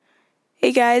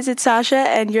Hey guys, it's Sasha,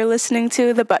 and you're listening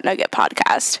to the Butt Nugget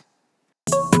Podcast.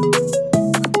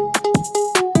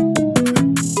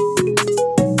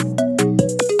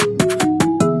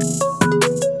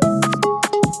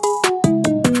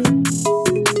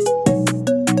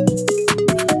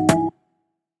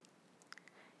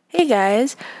 Hey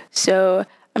guys, so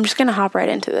I'm just gonna hop right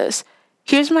into this.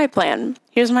 Here's my plan.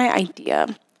 Here's my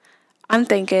idea. I'm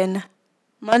thinking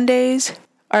Mondays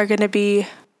are gonna be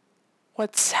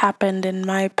what's happened in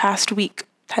my past week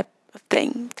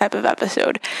type of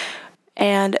episode.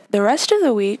 And the rest of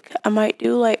the week, I might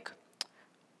do like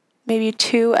maybe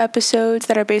 2 episodes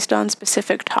that are based on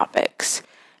specific topics.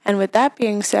 And with that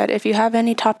being said, if you have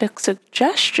any topic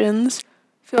suggestions,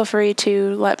 feel free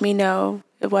to let me know,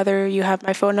 whether you have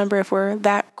my phone number if we're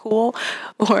that cool,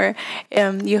 or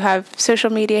you have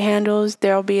social media handles.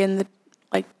 They'll be in the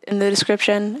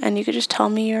description, and you could just tell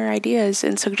me your ideas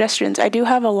and suggestions. I do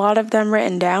have a lot of them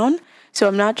written down, so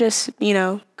I'm not just,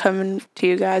 coming to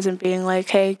you guys and being like,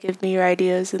 hey, give me your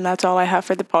ideas, and that's all I have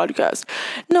for the podcast.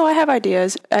 No, I have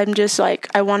ideas. I'm just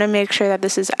I want to make sure that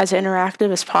this is as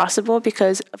interactive as possible,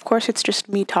 because of course it's just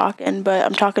me talking, but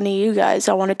I'm talking to you guys.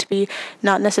 I want it to be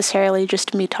not necessarily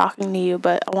just me talking to you,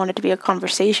 but I want it to be a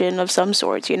conversation of some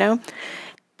sorts,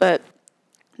 But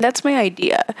that's my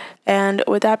idea. And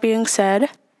with that being said,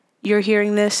 you're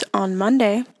hearing this on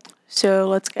Monday, so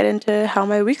let's get into how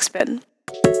my week's been.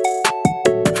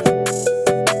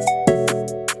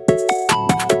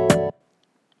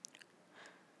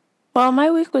 Well,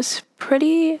 my week was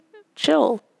pretty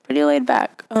chill, pretty laid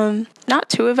back. Not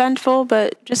too eventful,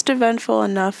 but just eventful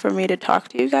enough for me to talk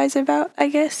to you guys about, I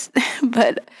guess.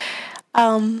 But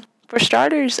for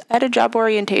starters, I had a job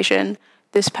orientation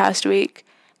this past week,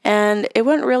 and it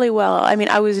went really well. I mean,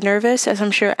 I was nervous, as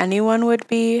I'm sure anyone would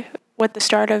be with the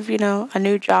start of, a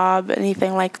new job,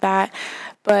 anything like that.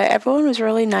 But everyone was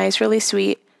really nice, really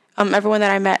sweet. Everyone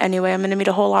that I met anyway. I'm going to meet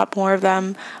a whole lot more of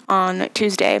them on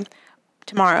Tuesday,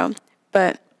 tomorrow.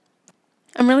 But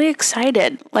I'm really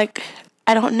excited.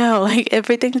 I don't know.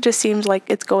 Everything just seems like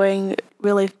it's going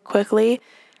really quickly.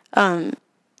 I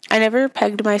never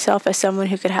pegged myself as someone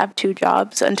who could have 2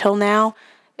 jobs until now.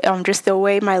 Just the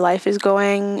way my life is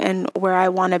going and where I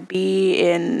want to be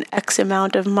in X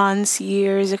amount of months,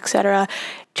 years, etc.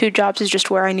 2 jobs is just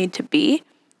where I need to be.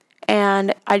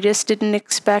 And I just didn't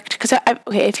expect, because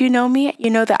if you know me,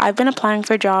 you know that I've been applying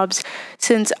for jobs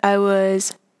since I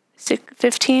was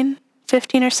 15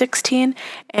 or 16,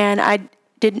 and I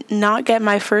did not get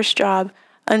my first job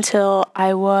until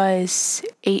I was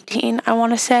 18, I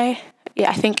want to say. Yeah,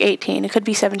 I think 18. It could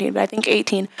be 17, but I think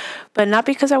 18. But not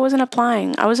because I wasn't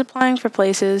applying. I was applying for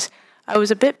places. I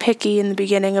was a bit picky in the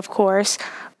beginning, of course,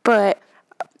 but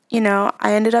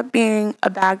I ended up being a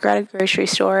bagger at a grocery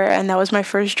store, and that was my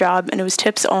first job, and it was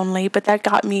tips only, but that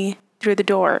got me through the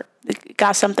door. It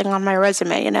got something on my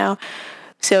resume,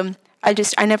 So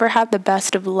I never had the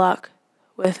best of luck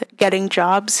with getting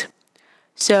jobs.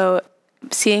 So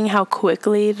seeing how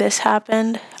quickly this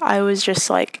happened, I was just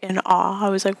in awe. I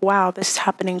was like, wow, this is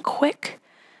happening quick.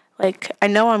 I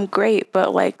know I'm great,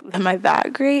 but am I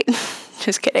that great?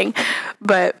 Just kidding.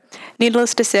 But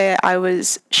needless to say, I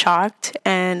was shocked,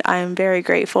 and I'm very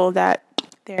grateful that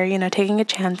they're, taking a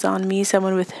chance on me,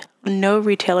 someone with no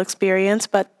retail experience,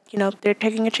 but, they're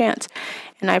taking a chance,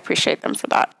 and I appreciate them for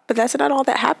that. But that's not all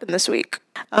that happened this week.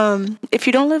 If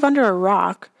you don't live under a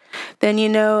rock, then you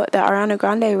know that Ariana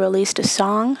Grande released a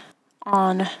song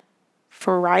on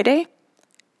Friday.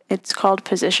 It's called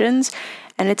Positions,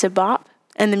 and it's a bop.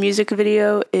 And the music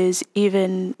video is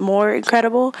even more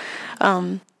incredible.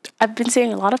 I've been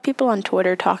seeing a lot of people on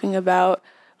Twitter talking about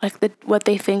what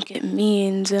they think it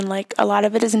means, and a lot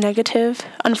of it is negative,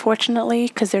 unfortunately,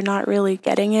 because they're not really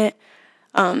getting it.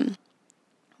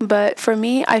 But for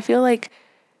me, I feel like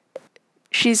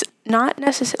she's not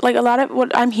necessarily, a lot of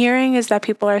what I'm hearing is that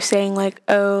people are saying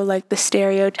the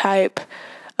stereotype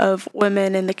of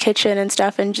women in the kitchen and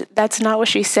stuff, and that's not what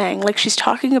she's saying. She's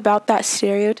talking about that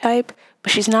stereotype,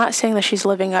 but she's not saying that she's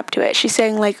living up to it. She's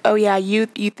saying oh yeah, you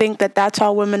think that that's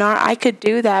all women are? I could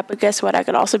do that, but guess what? I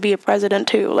could also be a president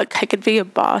too. I could be a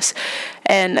boss.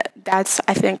 And that's,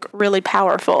 I think, really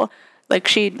powerful.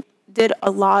 She did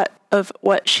a lot of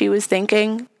what she was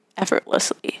thinking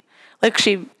effortlessly.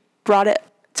 She brought it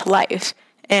to life.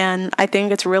 And I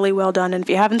think it's really well done. And if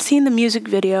you haven't seen the music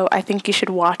video, I think you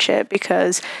should watch it,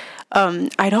 because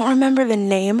I don't remember the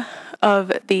name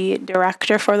of the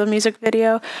director for the music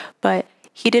video, but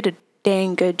he did a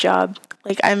dang good job.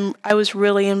 I was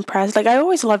really impressed. I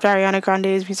always loved Ariana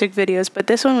Grande's music videos, but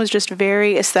this one was just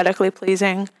very aesthetically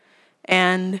pleasing,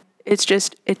 and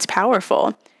it's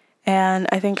powerful. And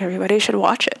I think everybody should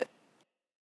watch it.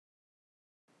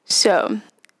 So,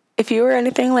 if you were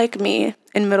anything like me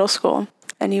in middle school,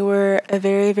 and you were a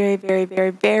very, very, very,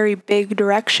 very, very big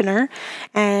directioner,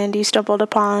 and you stumbled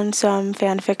upon some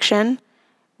fan fiction,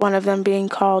 one of them being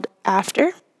called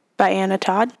After by Anna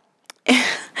Todd,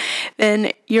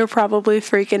 then you're probably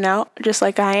freaking out just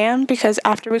like I am, because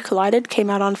After We Collided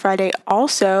came out on Friday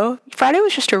also. Friday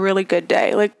was just a really good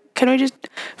day. Like,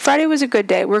 Friday was a good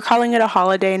day. We're calling it a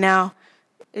holiday now.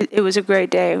 It was a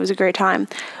great day. It was a great time.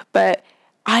 But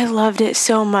I loved it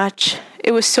so much.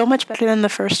 It was so much better than the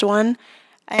first one.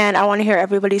 And I want to hear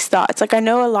everybody's thoughts. Like, I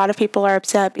know a lot of people are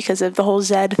upset because of the whole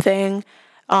Zed thing.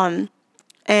 And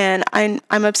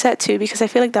I'm upset too, because I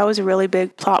feel like that was a really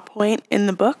big plot point in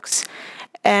the books.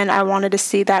 And I wanted to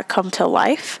see that come to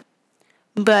life.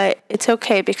 But it's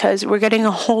okay, because we're getting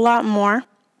a whole lot more.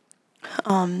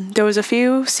 There was a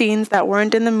few scenes that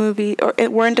weren't in the movie, or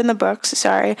it weren't in the books,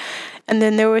 sorry. And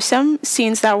then there were some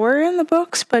scenes that were in the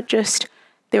books, but just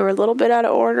they were a little bit out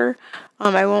of order.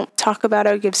 I won't talk about it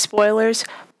or give spoilers,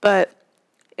 but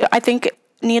I think,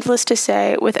 needless to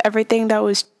say, with everything that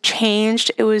was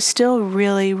changed, it was still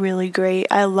really, really great.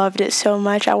 I loved it so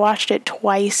much. I watched it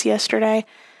twice yesterday.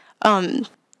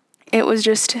 It was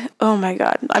just, oh my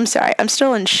God. I'm sorry. I'm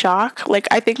still in shock. Like,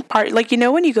 I think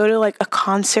when you go to like a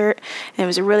concert and it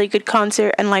was a really good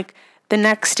concert, and like the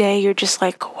next day you're just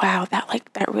like, wow,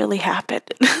 that really happened.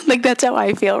 Like, that's how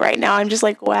I feel right now. I'm just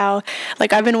like, wow.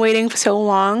 Like, I've been waiting for so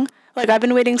long. Like, I've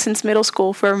been waiting since middle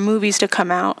school for movies to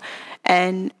come out,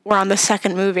 and we're on the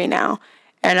second movie now.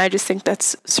 And I just think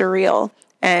that's surreal.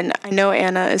 And I know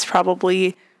Anna is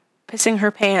probably pissing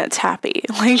her pants happy.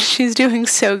 Like, she's doing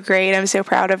so great. I'm so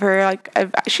proud of her. Like,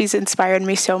 she's inspired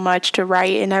me so much to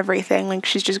write and everything. Like,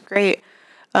 she's just great.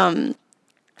 The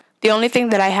only thing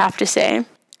that I have to say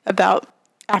about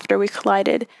After We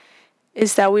Collided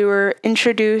is that we were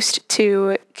introduced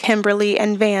to Kimberly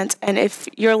and Vance. And if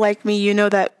you're like me, you know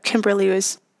that Kimberly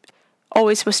was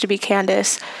always supposed to be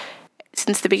Candace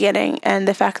since the beginning, and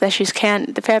the fact that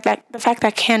the fact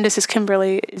that Candace is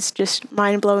Kimberly is just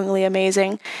mind-blowingly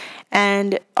amazing,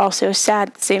 and also sad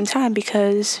at the same time,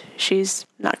 because she's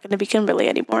not going to be Kimberly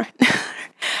anymore.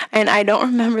 And I don't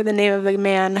remember the name of the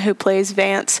man who plays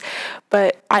Vance,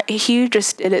 but he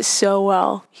just did it so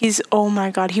well. Oh my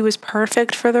God, he was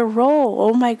perfect for the role.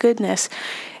 Oh my goodness.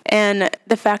 And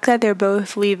the fact that they're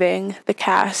both leaving the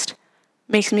cast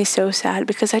makes me so sad,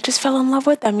 because I just fell in love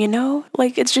with them,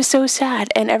 Like, it's just so sad.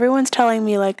 And everyone's telling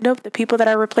me, like, nope, the people that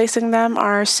are replacing them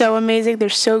are so amazing. They're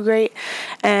so great.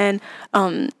 And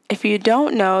if you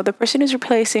don't know, the person who's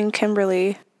replacing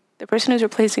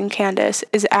Candace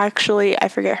is actually, I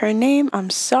forget her name, I'm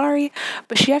sorry,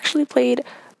 but she actually played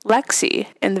Lexi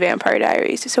in the Vampire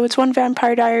Diaries. So it's one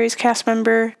Vampire Diaries cast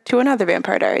member to another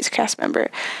Vampire Diaries cast member.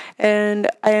 And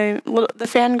the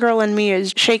fangirl in me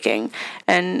is shaking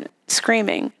and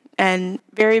screaming and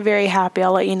very, very happy.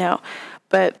 I'll let you know.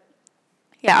 But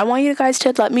yeah, I want you guys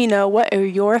to let me know, what are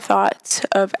your thoughts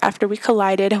of After We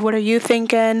Collided? What are you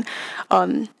thinking?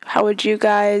 How would you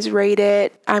guys rate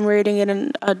it? I'm rating it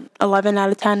an 11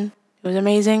 out of 10. It was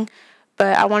amazing.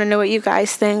 But I want to know what you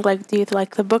guys think. Like, do you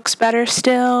like the books better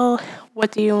still?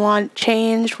 What do you want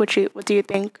changed? What do you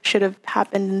think should have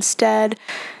happened instead?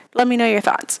 Let me know your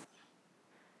thoughts.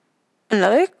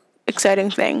 Another exciting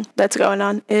thing that's going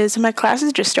on is my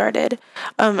classes just started.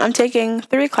 I'm taking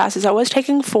 3 classes. I was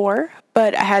taking 4,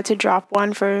 but I had to drop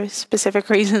one for specific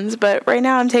reasons. But right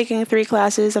now I'm taking 3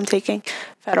 classes. I'm taking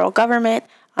federal government,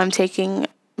 I'm taking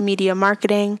media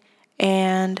marketing,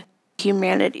 and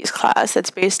humanities class that's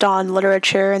based on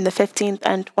literature in the 15th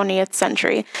and 20th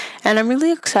century. And I'm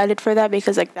really excited for that,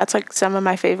 because that's some of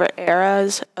my favorite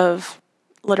eras of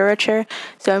literature.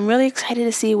 So I'm really excited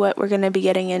to see what we're going to be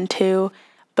getting into.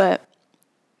 But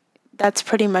that's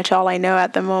pretty much all I know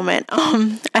at the moment.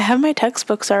 I have my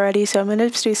textbooks already, so I'm going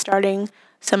to be starting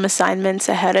some assignments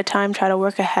ahead of time, try to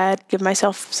work ahead, give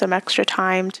myself some extra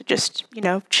time to just,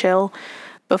 chill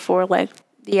before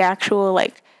the actual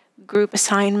group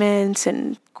assignments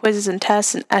and quizzes and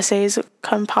tests and essays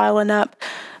come piling up.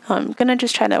 I'm going to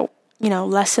just try to,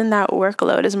 lessen that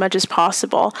workload as much as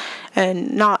possible,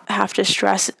 and not have to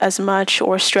stress as much,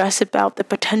 or stress about the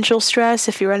potential stress.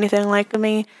 If you're anything like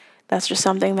me, that's just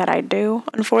something that I do,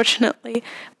 unfortunately.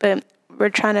 But we're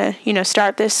trying to,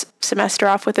 start this semester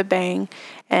off with a bang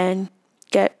and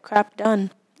get crap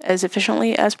done as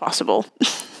efficiently as possible.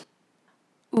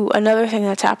 Ooh, another thing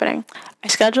that's happening. I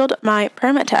scheduled my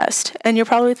permit test, and you're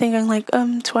probably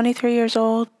thinking 23 years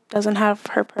old, doesn't have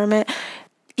her permit.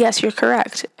 Yes, you're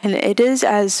correct. And it is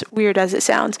as weird as it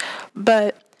sounds,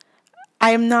 but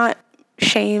I'm not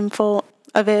shameful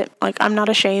of it. I'm not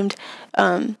ashamed.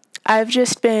 I've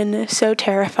just been so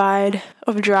terrified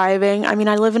of driving. I mean,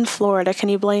 I live in Florida. Can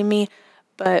you blame me?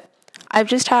 But I've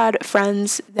just had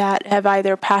friends that have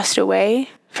either passed away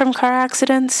from car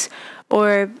accidents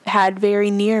or had very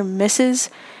near misses.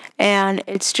 And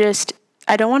it's just,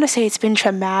 I don't want to say it's been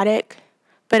traumatic,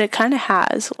 but it kind of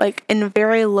has, like, in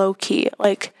very low key.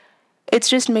 Like, it's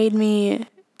just made me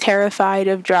terrified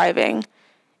of driving.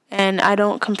 And I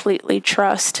don't completely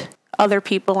trust other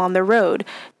people on the road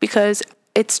because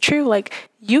it's true. Like,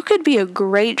 you could be a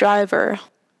great driver.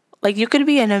 Like, you could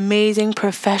be an amazing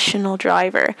professional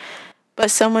driver,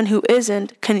 but someone who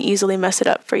isn't can easily mess it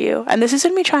up for you. And this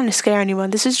isn't me trying to scare anyone.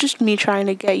 This is just me trying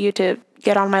to get you to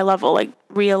get on my level, like,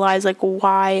 realize, like,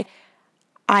 why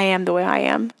I am the way I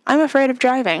am. I'm afraid of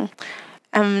driving.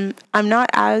 I'm not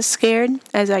as scared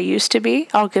as I used to be.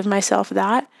 I'll give myself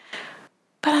that.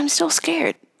 But I'm still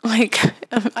scared. Like,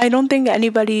 I don't think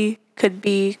anybody could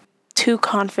be too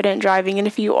confident driving. And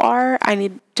if you are, I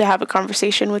need to have a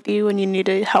conversation with you and you need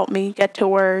to help me get to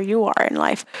where you are in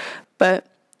life. But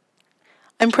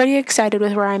I'm pretty excited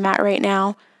with where I'm at right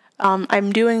now.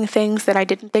 I'm doing things that I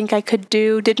didn't think I could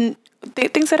do,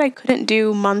 things that I couldn't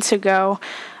do months ago.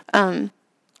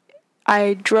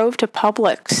 I drove to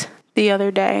Publix the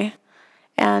other day,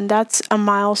 and that's a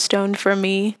milestone for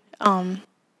me.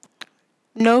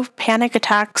 No panic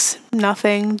attacks,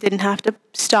 nothing. Didn't have to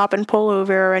stop and pull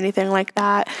over or anything like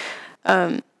that.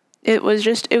 It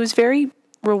was very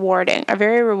rewarding, a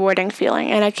very rewarding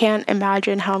feeling. And I can't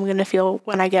imagine how I'm going to feel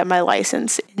when I get my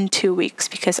license in 2 weeks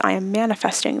because I am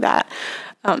manifesting that.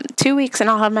 2 weeks and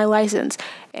I'll have my license.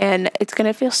 And it's going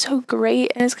to feel so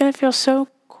great and it's going to feel so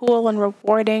cool and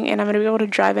rewarding. And I'm going to be able to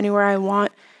drive anywhere I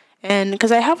want. And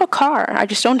because I have a car, I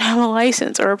just don't have a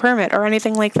license or a permit or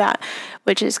anything like that,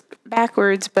 which is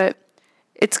backwards, but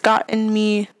it's gotten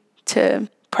me to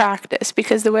practice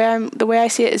because the way I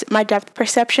see it is my depth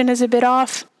perception is a bit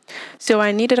off. So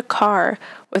I needed a car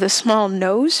with a small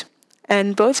nose,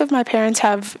 and both of my parents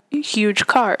have huge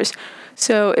cars.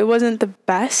 So it wasn't the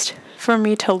best for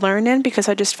me to learn in because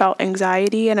I just felt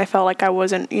anxiety and I felt like I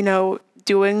wasn't,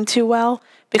 doing too well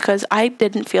because I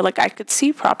didn't feel like I could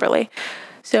see properly.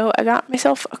 So I got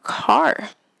myself a car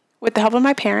with the help of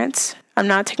my parents. I'm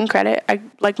not taking credit.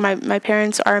 My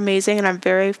parents are amazing and I'm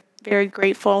very, very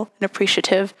grateful and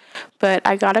appreciative. But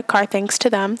I got a car thanks to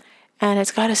them. And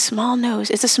it's got a small nose.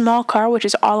 It's a small car, which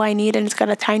is all I need. And it's got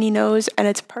a tiny nose. And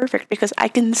it's perfect because I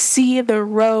can see the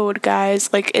road,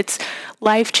 guys. Like, it's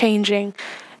life-changing.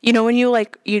 When you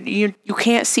you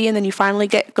can't see and then you finally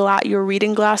get your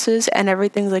reading glasses and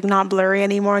everything's like not blurry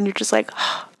anymore. And you're just like,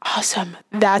 oh, awesome.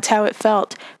 That's how it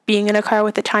felt being in a car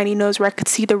with a tiny nose where I could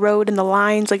see the road and the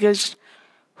lines. Like, it was,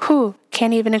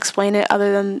 can't even explain it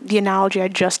other than the analogy I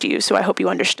just used. So I hope you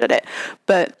understood it.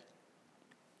 But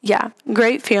yeah,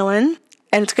 great feeling.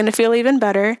 And it's going to feel even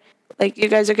better. Like, you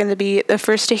guys are going to be the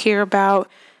first to hear about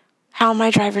how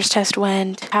my driver's test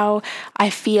went, how I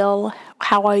feel,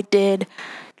 how I did,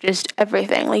 just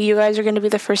everything. Like, you guys are going to be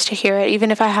the first to hear it, even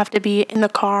if I have to be in the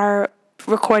car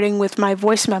recording with my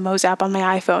voice memos app on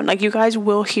my iPhone. Like, you guys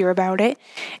will hear about it.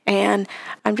 And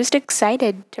I'm just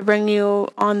excited to bring you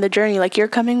on the journey. Like, you're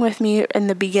coming with me in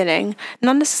the beginning.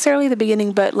 Not necessarily the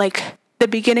beginning, but like the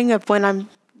beginning of when I'm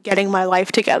getting my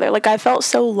life together. Like, I felt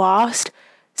so lost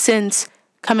since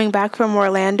coming back from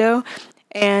Orlando.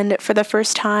 And for the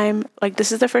first time, like,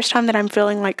 this is the first time that I'm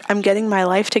feeling like I'm getting my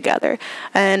life together.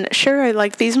 And sure,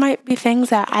 like, these might be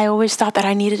things that I always thought that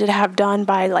I needed to have done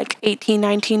by like 18,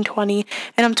 19, 20,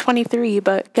 and I'm 23,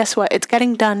 but guess what? It's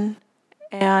getting done.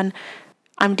 And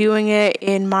I'm doing it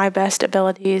in my best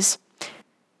abilities.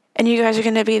 And you guys are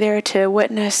going to be there to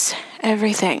witness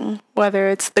everything, whether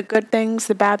it's the good things,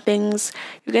 the bad things.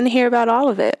 You're going to hear about all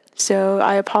of it. So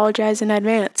I apologize in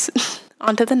advance.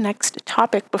 On to the next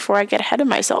topic before I get ahead of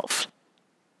myself.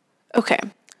 Okay,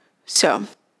 so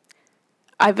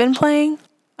I've been playing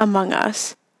Among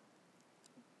Us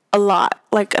a lot,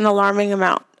 like an alarming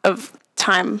amount of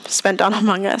time spent on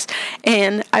Among Us,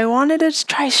 and I wanted to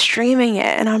try streaming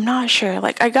it, and I'm not sure.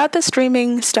 Like, I got the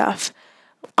streaming stuff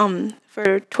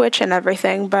for Twitch and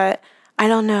everything, but I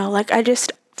don't know. Like,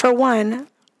 for one,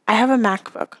 I have a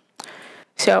MacBook.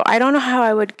 So I don't know how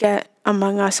I would get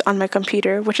Among Us on my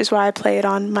computer, which is why I play it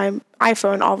on my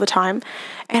iPhone all the time.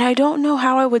 And I don't know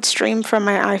how I would stream from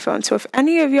my iPhone. So if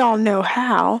any of y'all know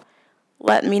how,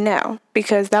 let me know,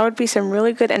 because that would be some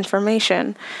really good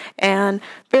information and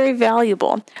very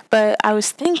valuable. But I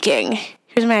was thinking,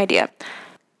 here's my idea.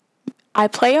 I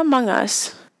play Among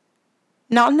Us,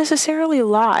 not necessarily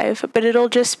live, but it'll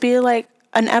just be like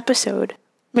an episode.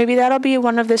 Maybe that'll be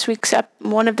one of this week's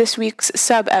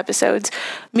sub episodes,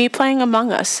 me playing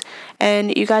Among Us,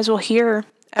 and you guys will hear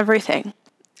everything.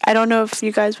 I don't know if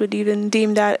you guys would even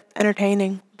deem that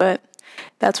entertaining, but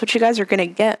that's what you guys are going to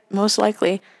get, most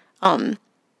likely. I'm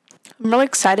really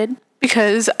excited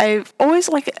because I've always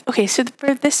so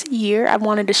for this year, I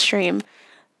wanted to stream.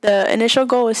 The initial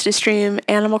goal was to stream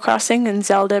Animal Crossing and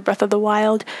Zelda Breath of the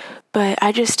Wild, but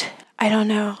I don't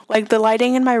know. Like, the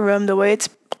lighting in my room, the way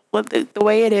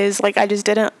it is, like, I just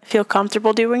didn't feel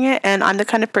comfortable doing it, and I'm the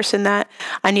kind of person that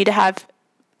I need to have,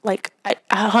 like,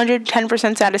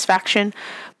 110% satisfaction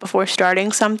before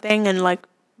starting something and, like,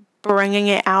 bringing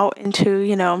it out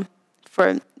into,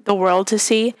 for the world to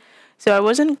see. So I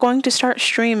wasn't going to start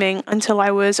streaming until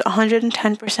I was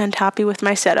 110% happy with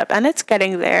my setup. And it's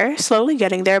getting there, slowly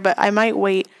getting there, but I might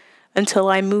wait until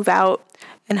I move out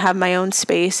and have my own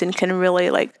space and can really,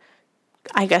 like,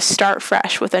 I guess, start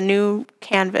fresh with a new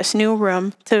canvas, new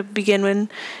room to begin with.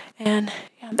 And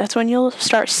yeah, that's when you'll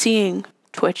start seeing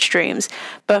Twitch streams.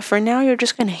 But for now, you're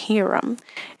just going to hear them.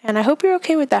 And I hope you're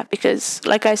okay with that because,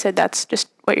 like I said, that's just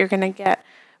what you're going to get.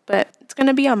 But it's going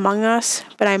to be Among Us,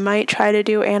 but I might try to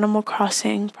do Animal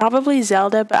Crossing, probably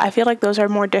Zelda, but I feel like those are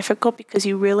more difficult because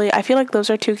I feel like those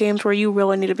are two games where you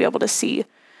really need to be able to see.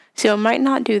 So I might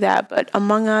not do that, but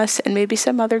Among Us and maybe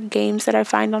some other games that I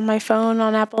find on my phone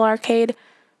on Apple Arcade.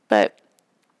 But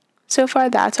so far,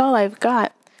 that's all I've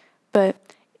got. But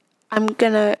I'm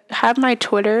going to have my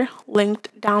Twitter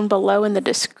linked down below in the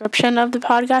description of the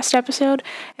podcast episode,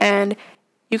 and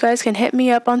you guys can hit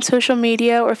me up on social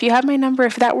media, or if you have my number,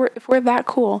 if we're that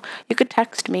cool, you could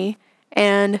text me,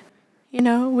 and,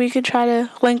 we could try to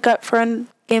link up for a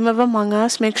game of Among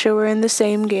Us, make sure we're in the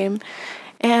same game.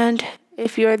 And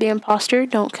if you're the imposter,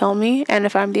 don't kill me, and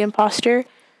if I'm the imposter,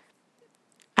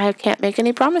 I can't make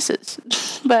any promises.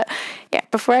 But, yeah,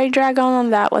 before I drag on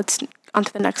that, let's on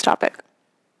to the next topic.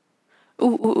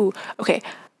 Okay,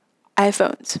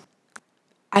 iPhones.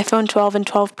 iPhone 12 and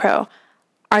 12 Pro.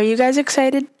 Are you guys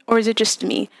excited, or is it just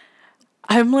me?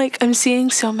 I'm seeing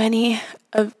so many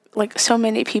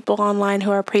people online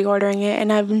who are pre-ordering it,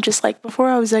 and I'm just like, before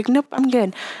I was like, nope, I'm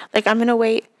good. Like, I'm gonna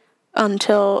wait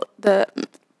until the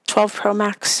 12 Pro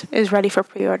Max is ready for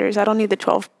pre-orders. I don't need the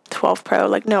 12 Pro.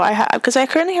 Like, no, because I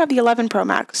currently have the 11 Pro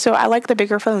Max, so I like the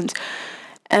bigger phones.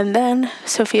 And then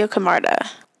Sofia Camarda,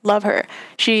 love her.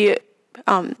 She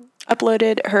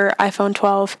uploaded her iPhone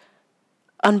 12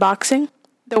 unboxing,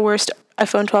 the worst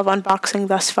iPhone 12 unboxing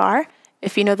thus far.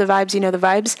 If you know the vibes, you know the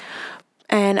vibes.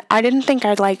 And I didn't think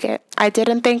I'd like it. I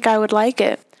didn't think I would like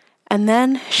it. And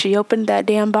then she opened that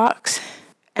damn box,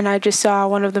 and I just saw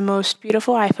one of the most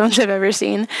beautiful iPhones I've ever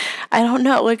seen. I don't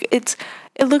know, like, it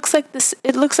looks like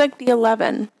the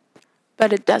 11,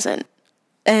 but it doesn't.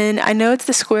 And I know it's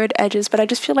the squared edges, but I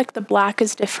just feel like the black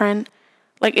is different.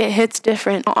 Like, it hits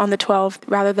different on the 12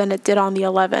 rather than it did on the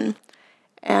 11.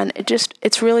 And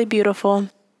it's really beautiful.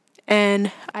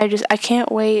 And I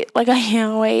can't wait. Like, I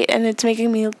can't wait. And it's making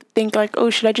me think, like, oh,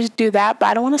 should I just do that? But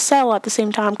I don't want to sell at the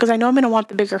same time because I know I'm going to want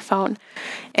the bigger phone.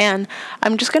 And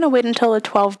I'm just going to wait until the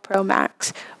 12 Pro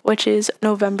Max, which is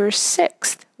November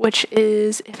 6th, which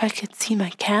is, if I could see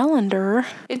my calendar,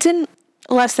 it's in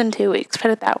less than 2 weeks,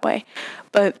 put it that way.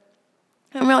 But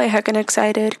I'm really heckin'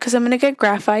 excited because I'm going to get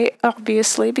graphite,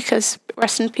 obviously, because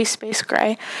rest in peace, Space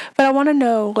Gray. But I want to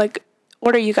know, like,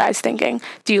 what are you guys thinking?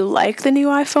 Do you like the new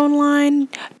iPhone line?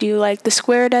 Do you like the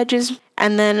squared edges?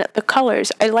 And then the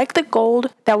colors. I like the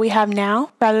gold that we have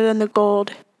now rather than the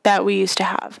gold that we used to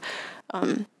have.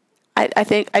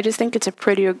 I just think it's a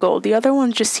prettier gold. The other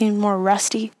ones just seem more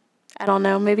rusty. I don't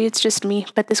know. Maybe it's just me,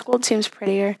 but this gold seems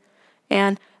prettier.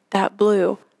 And that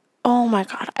blue. Oh my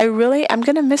God. I'm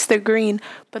going to miss the green,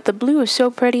 but the blue is so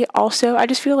pretty also. I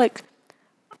just feel like,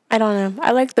 I don't know.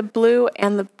 I like the blue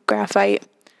and the graphite.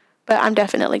 But I'm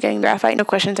definitely getting graphite, no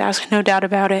questions asked, no doubt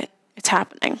about it. It's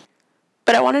happening.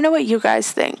 But I want to know what you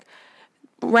guys think.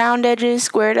 Round edges,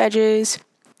 squared edges,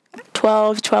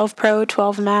 12 Pro,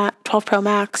 12 Pro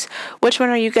Max. Which one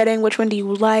are you getting? Which one do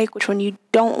you like? Which one you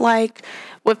don't like?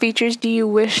 What features do you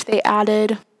wish they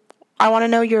added? I want to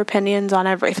know your opinions on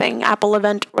everything. Apple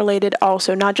event related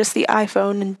also, not just the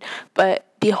iPhone, but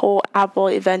the whole Apple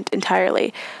event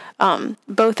entirely.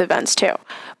 Both events too.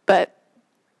 But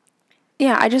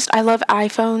yeah, I love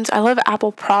iPhones. I love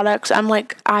Apple products. I'm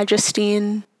like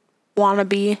iJustine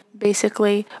wannabe,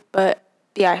 basically, but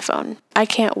the iPhone. I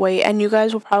can't wait. And you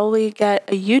guys will probably get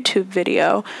a YouTube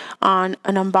video on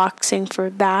an unboxing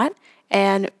for that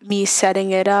and me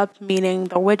setting it up, meaning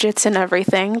the widgets and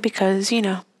everything, because,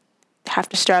 have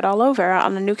to start all over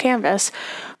on a new canvas.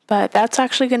 But that's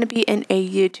actually going to be in a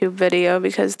YouTube video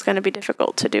because it's going to be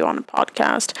difficult to do on a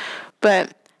podcast.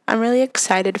 But I'm really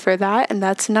excited for that, and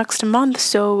that's next month,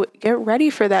 so get ready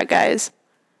for that, guys.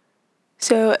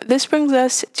 So this brings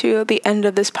us to the end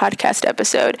of this podcast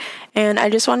episode, and I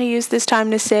just want to use this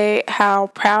time to say how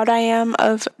proud I am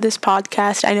of this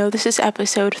podcast. I know this is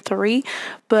episode 3,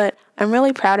 but I'm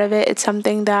really proud of it. It's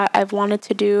something that I've wanted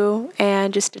to do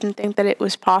and just didn't think that it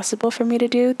was possible for me to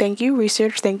do. Thank you,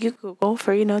 research. Thank you, Google,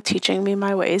 for, teaching me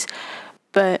my ways.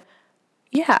 But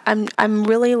yeah, I'm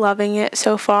really loving it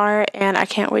so far, and I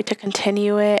can't wait to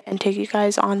continue it and take you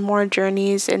guys on more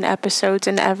journeys and episodes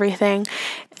and everything.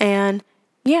 And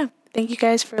yeah, thank you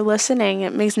guys for listening.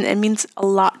 It means a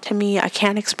lot to me. I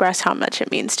can't express how much it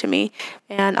means to me.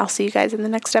 And I'll see you guys in the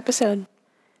next episode.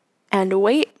 And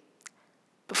wait,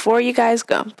 before you guys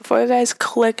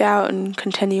click out and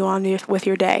continue on with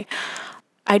your day,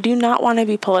 I do not want to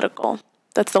be political.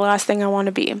 That's the last thing I want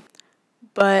to be.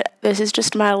 But this is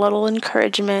just my little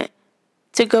encouragement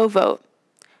to go vote.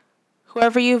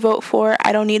 Whoever you vote for,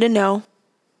 I don't need to know.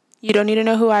 You don't need to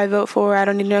know who I vote for. I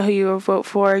don't need to know who you vote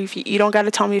for. You don't got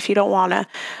to tell me if you don't want to.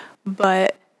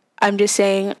 But I'm just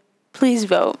saying, please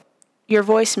vote. Your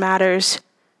voice matters.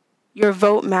 Your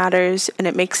vote matters, and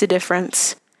it makes a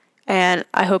difference. And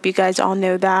I hope you guys all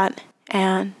know that.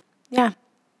 And yeah,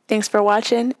 thanks for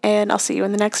watching, and I'll see you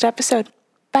in the next episode.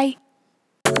 Bye.